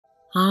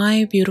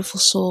Hi, beautiful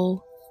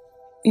soul.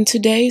 In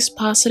today's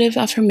positive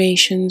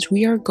affirmations,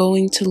 we are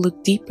going to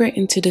look deeper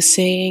into the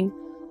saying,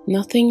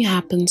 nothing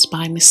happens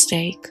by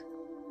mistake.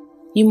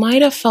 You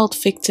might have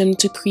felt victim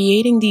to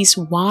creating these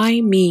why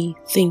me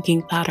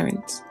thinking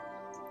patterns.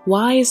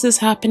 Why is this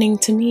happening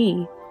to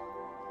me?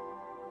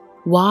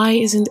 Why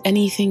isn't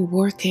anything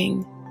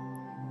working?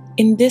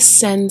 In this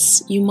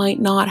sense, you might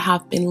not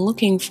have been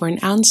looking for an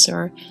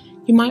answer.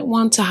 You might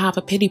want to have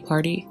a pity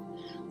party.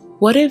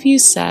 What if you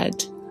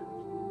said,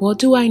 what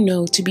do I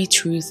know to be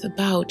truth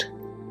about?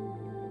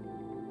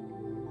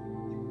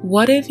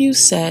 What if you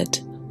said,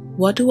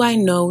 what do I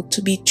know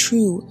to be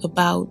true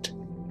about?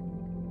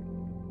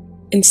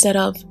 Instead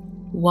of,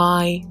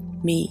 why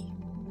me?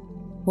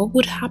 What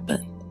would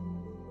happen?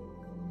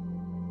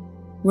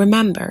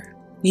 Remember,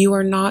 you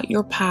are not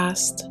your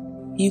past.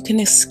 You can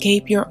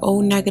escape your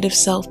own negative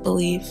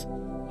self-belief.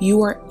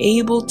 You are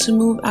able to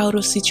move out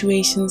of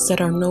situations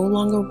that are no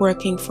longer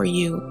working for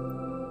you.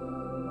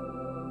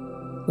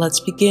 Let's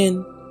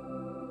begin.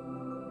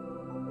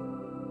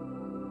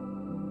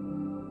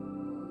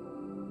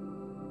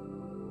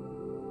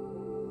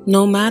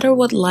 No matter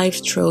what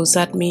life throws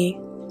at me,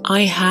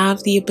 I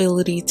have the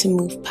ability to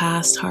move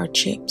past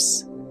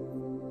hardships.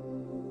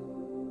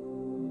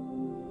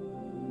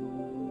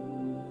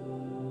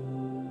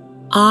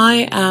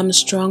 I am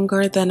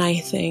stronger than I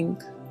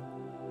think.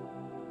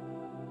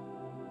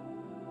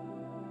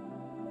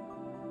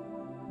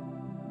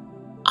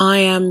 I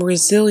am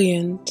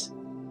resilient.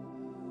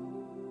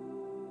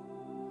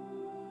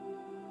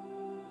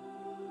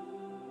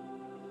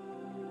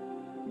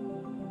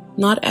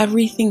 Not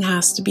everything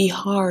has to be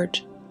hard.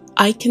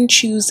 I can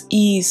choose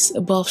ease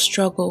above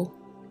struggle.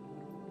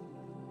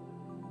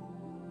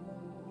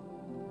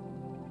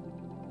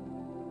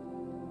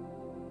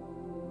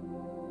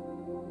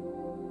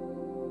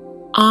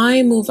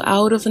 I move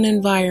out of an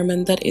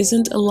environment that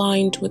isn't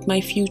aligned with my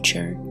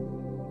future.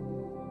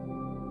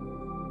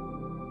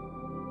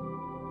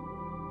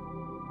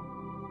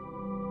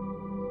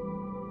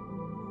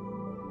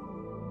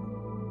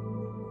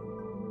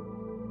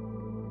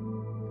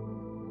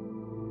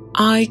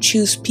 I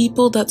choose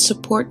people that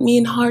support me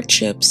in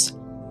hardships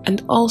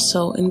and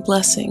also in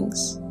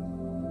blessings.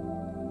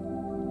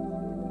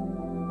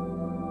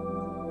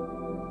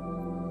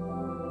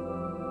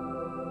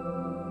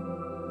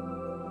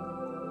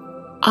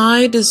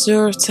 I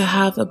deserve to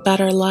have a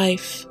better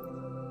life.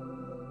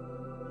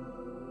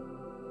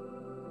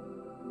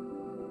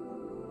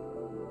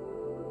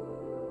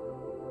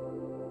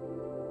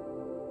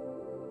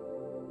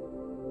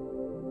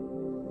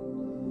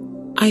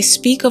 I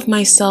speak of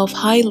myself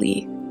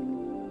highly,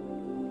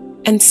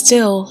 and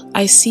still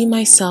I see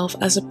myself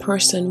as a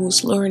person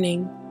who's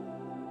learning.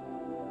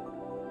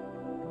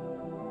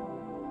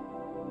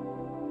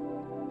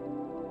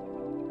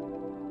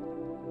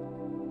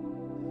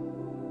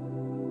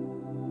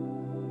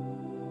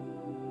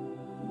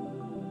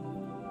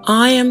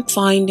 I am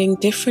finding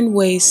different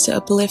ways to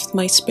uplift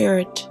my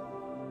spirit.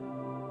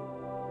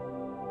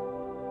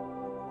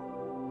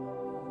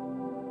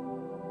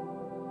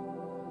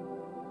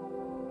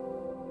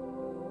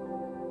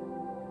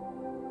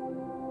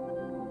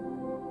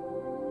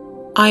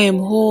 I am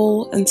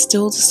whole and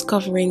still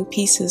discovering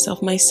pieces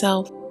of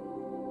myself.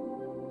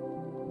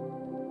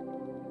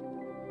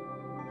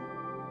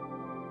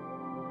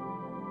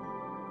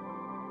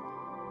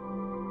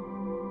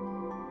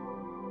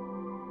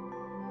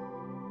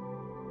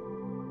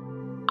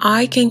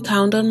 I can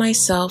count on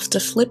myself to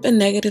flip a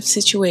negative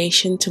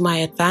situation to my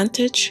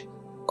advantage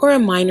or a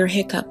minor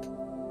hiccup.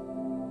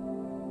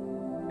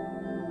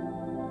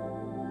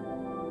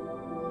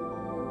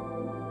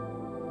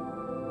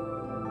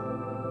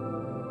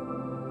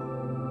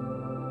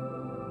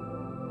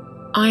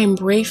 I am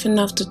brave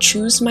enough to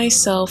choose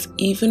myself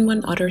even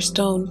when others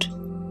don't.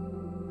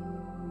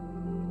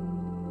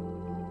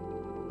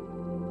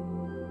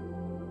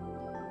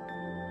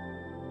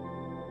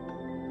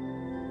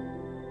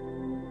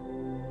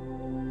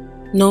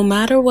 No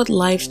matter what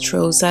life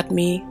throws at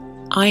me,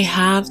 I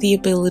have the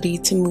ability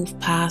to move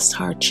past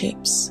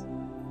hardships.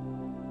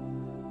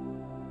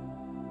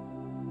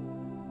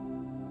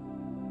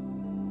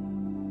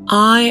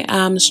 I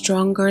am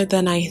stronger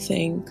than I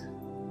think.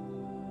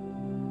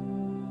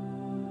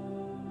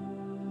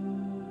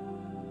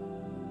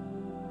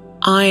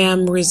 I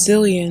am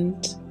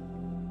resilient.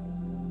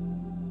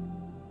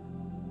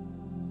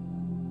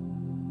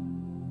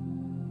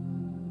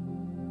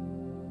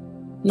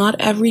 Not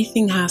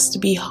everything has to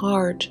be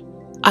hard.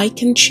 I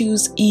can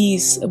choose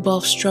ease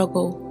above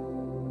struggle.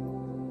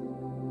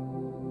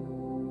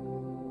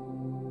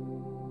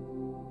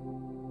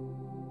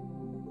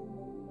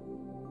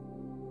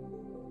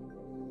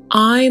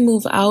 I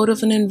move out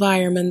of an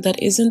environment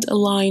that isn't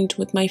aligned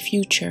with my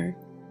future.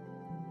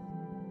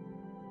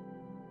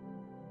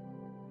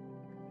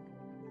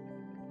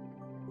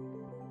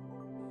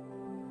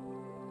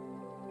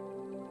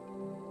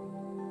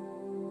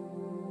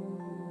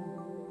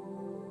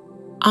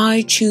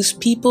 I choose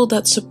people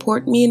that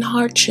support me in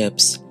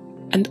hardships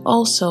and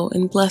also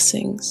in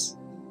blessings.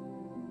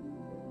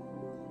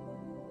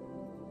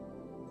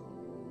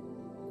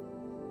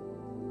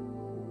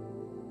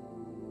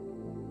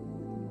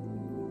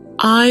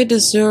 I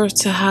deserve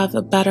to have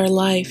a better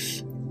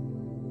life.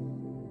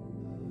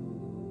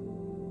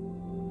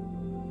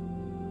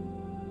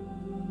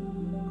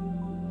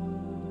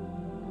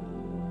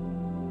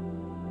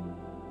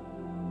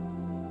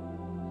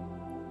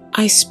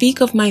 I speak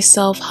of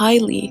myself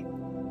highly,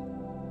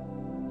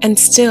 and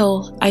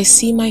still I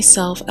see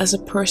myself as a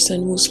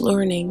person who's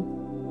learning.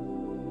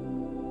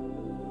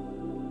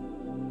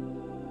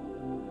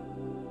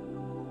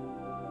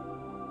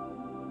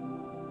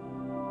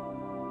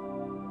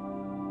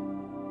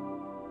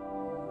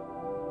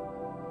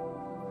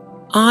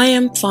 I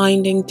am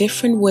finding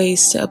different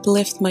ways to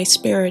uplift my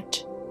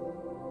spirit.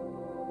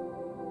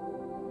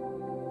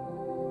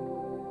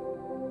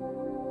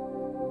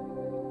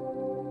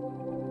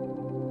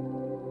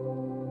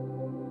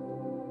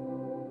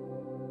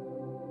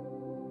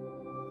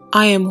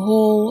 I am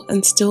whole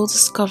and still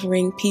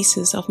discovering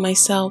pieces of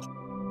myself.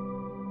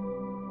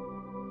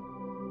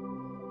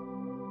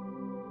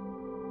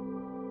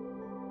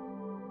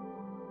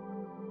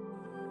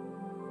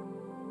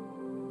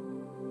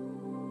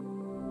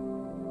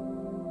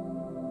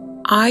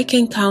 I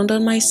can count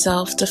on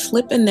myself to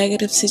flip a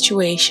negative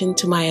situation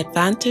to my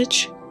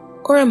advantage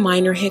or a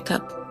minor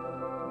hiccup.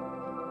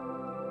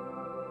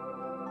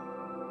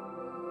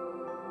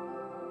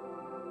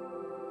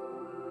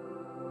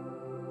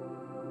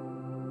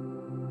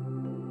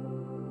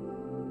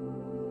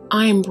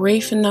 I am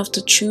brave enough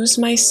to choose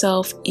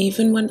myself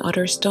even when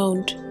others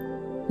don't.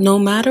 No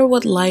matter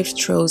what life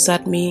throws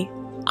at me,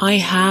 I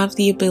have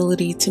the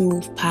ability to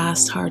move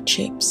past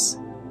hardships.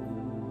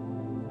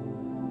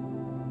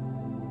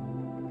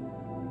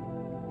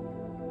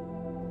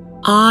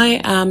 I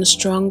am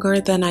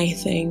stronger than I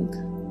think.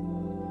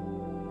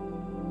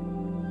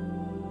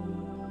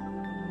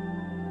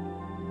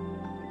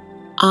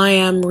 I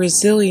am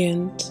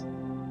resilient.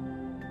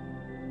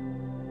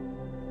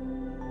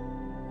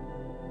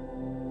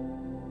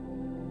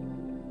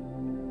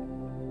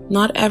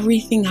 Not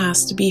everything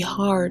has to be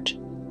hard.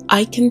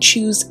 I can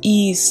choose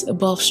ease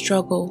above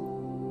struggle.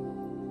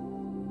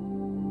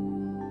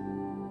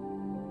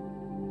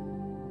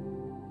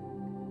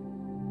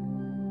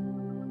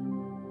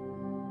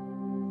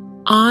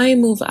 I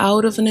move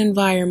out of an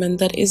environment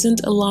that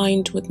isn't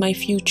aligned with my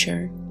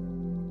future.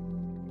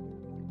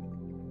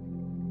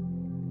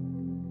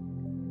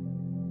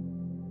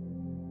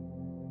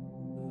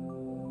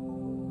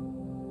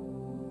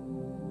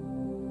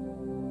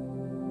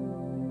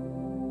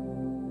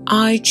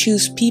 I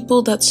choose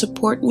people that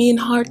support me in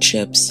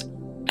hardships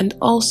and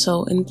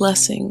also in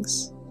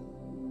blessings.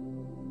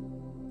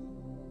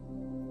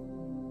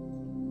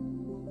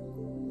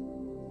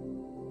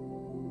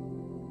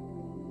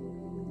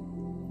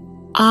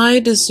 I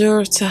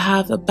deserve to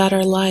have a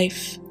better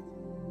life.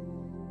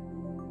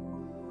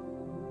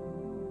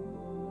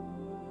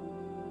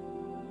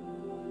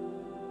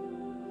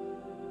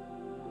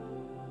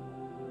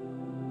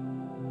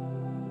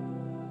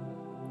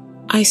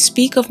 I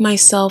speak of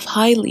myself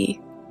highly,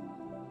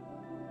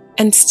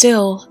 and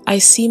still I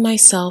see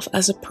myself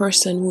as a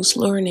person who's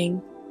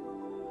learning.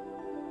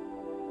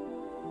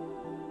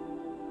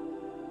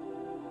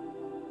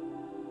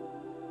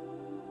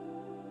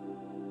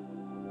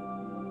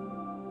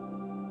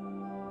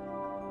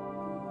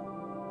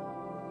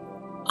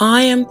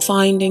 I am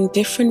finding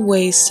different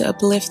ways to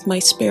uplift my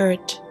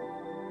spirit.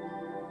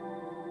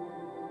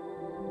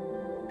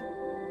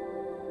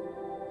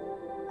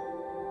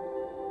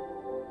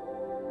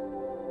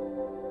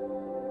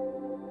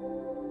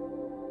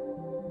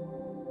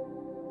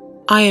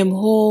 I am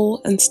whole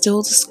and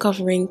still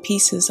discovering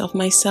pieces of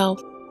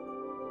myself.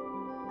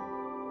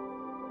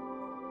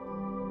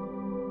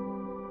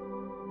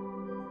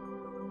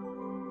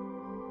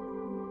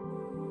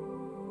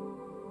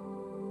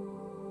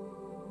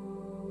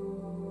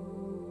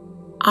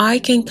 I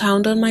can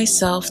count on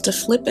myself to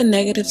flip a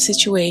negative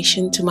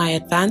situation to my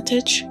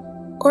advantage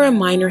or a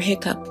minor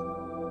hiccup.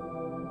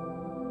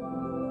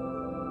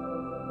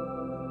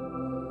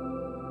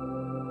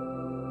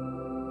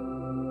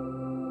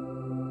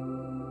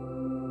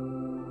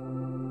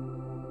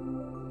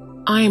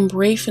 I am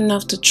brave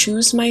enough to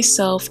choose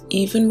myself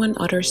even when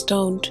others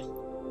don't.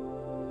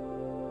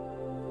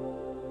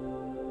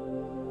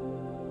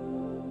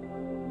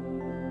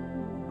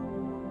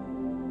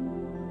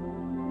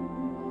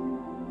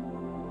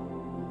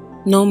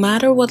 No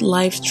matter what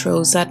life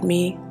throws at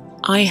me,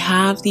 I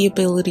have the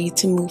ability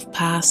to move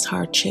past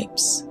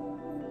hardships.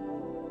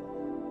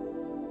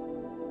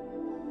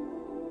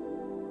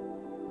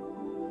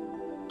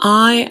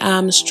 I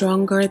am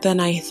stronger than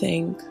I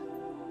think.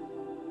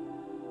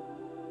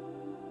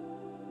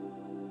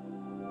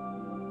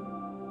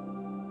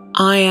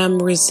 I am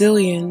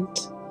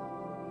resilient.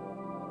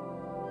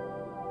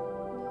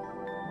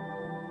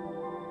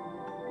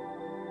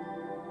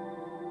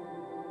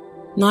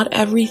 Not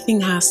everything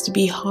has to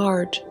be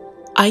hard.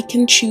 I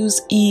can choose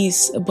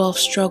ease above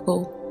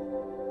struggle.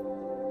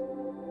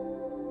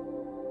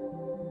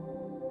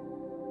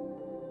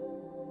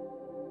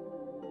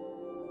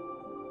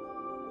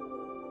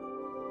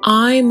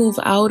 I move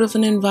out of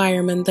an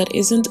environment that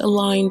isn't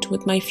aligned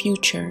with my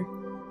future.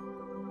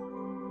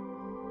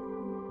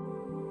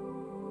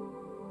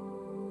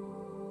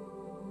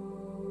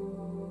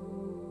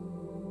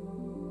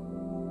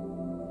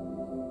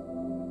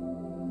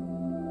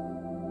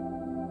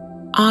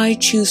 I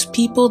choose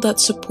people that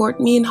support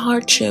me in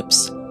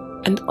hardships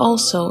and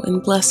also in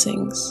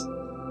blessings.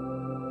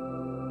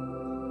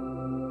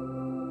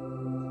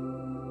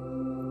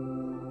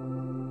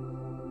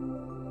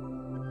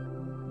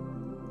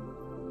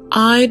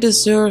 I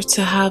deserve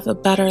to have a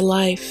better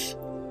life.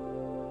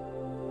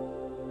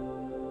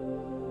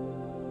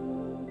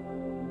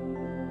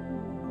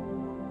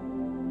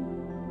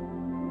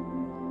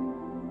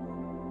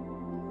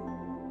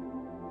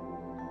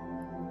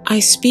 I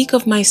speak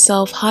of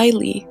myself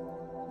highly,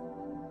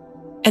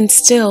 and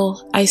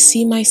still I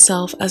see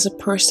myself as a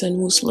person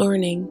who's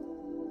learning.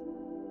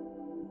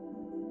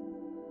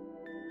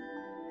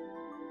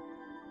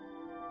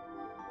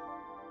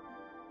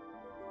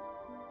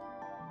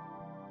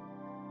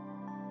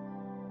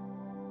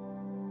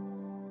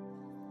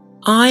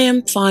 I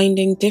am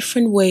finding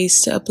different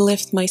ways to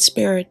uplift my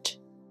spirit.